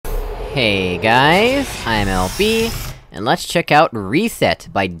Hey guys, I'm LB, and let's check out Reset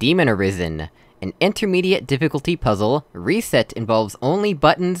by Arisen. An intermediate difficulty puzzle, Reset involves only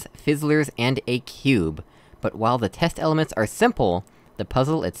buttons, fizzlers, and a cube. But while the test elements are simple, the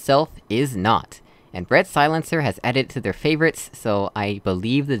puzzle itself is not. And Brett Silencer has added it to their favorites, so I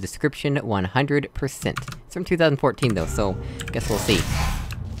believe the description 100%. It's from 2014 though, so guess we'll see.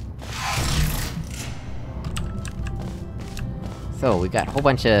 So, we got a whole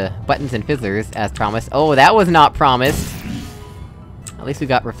bunch of buttons and fizzlers, as promised. Oh, that was not promised! At least we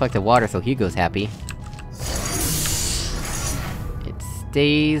got reflective water, so Hugo's happy. It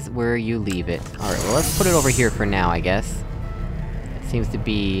stays where you leave it. Alright, well let's put it over here for now, I guess. It seems to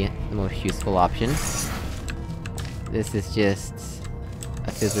be the most useful option. This is just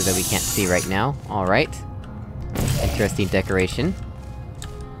a fizzler that we can't see right now. Alright. Interesting decoration.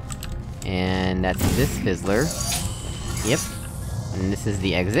 And that's this fizzler. Yep. And this is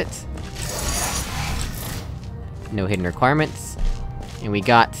the exit. No hidden requirements. And we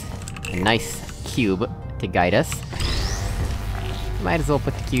got a nice cube to guide us. Might as well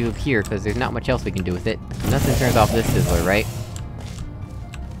put the cube here, cause there's not much else we can do with it. Nothing turns off this fizzler, right?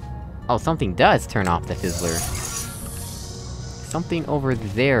 Oh, something does turn off the fizzler. Something over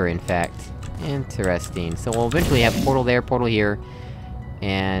there, in fact. Interesting. So we'll eventually have portal there, portal here,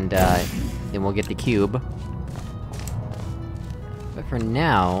 and, then we'll get the cube. But for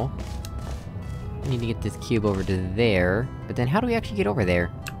now... I need to get this cube over to there, but then how do we actually get over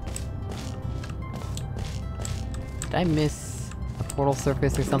there? Did I miss a portal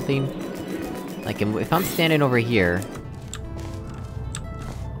surface or something? Like, if I'm standing over here...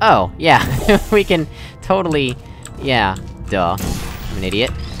 Oh, yeah, we can totally... Yeah, duh. I'm an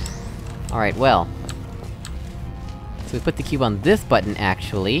idiot. Alright, well... So we put the cube on this button,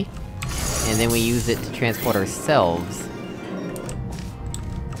 actually, and then we use it to transport ourselves.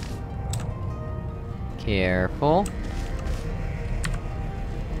 Careful.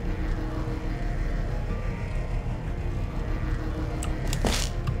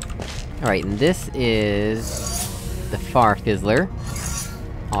 Alright, and this is... the far fizzler.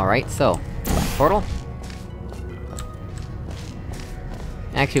 Alright, so... portal?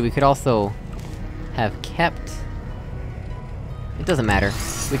 Actually, we could also... have kept... It doesn't matter.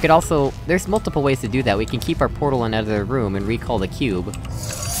 We could also... There's multiple ways to do that. We can keep our portal in another room and recall the cube.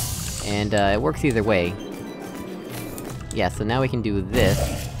 And, it works either way. Yeah, so now we can do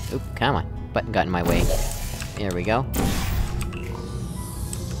this. Oop, come on. Button got in my way. There we go.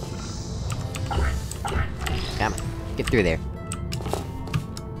 Come on. Get through there.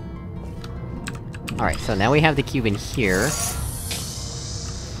 Alright, so now we have the cube in here.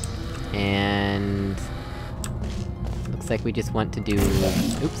 And... looks like we just want to do...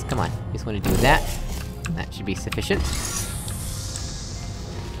 Oops, come on. Just want to do that. That should be sufficient.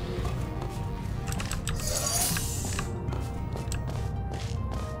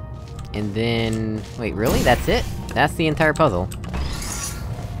 And then... wait, really? That's it? That's the entire puzzle?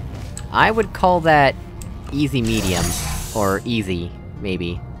 I would call that... easy medium. Or easy,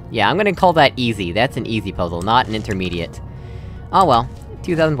 maybe. Yeah, I'm gonna call that easy. That's an easy puzzle, not an intermediate. Oh well.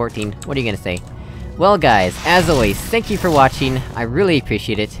 2014, what are you gonna say? Well guys, as always, thank you for watching, I really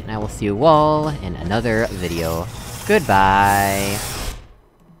appreciate it, and I will see you all in another video. Goodbye!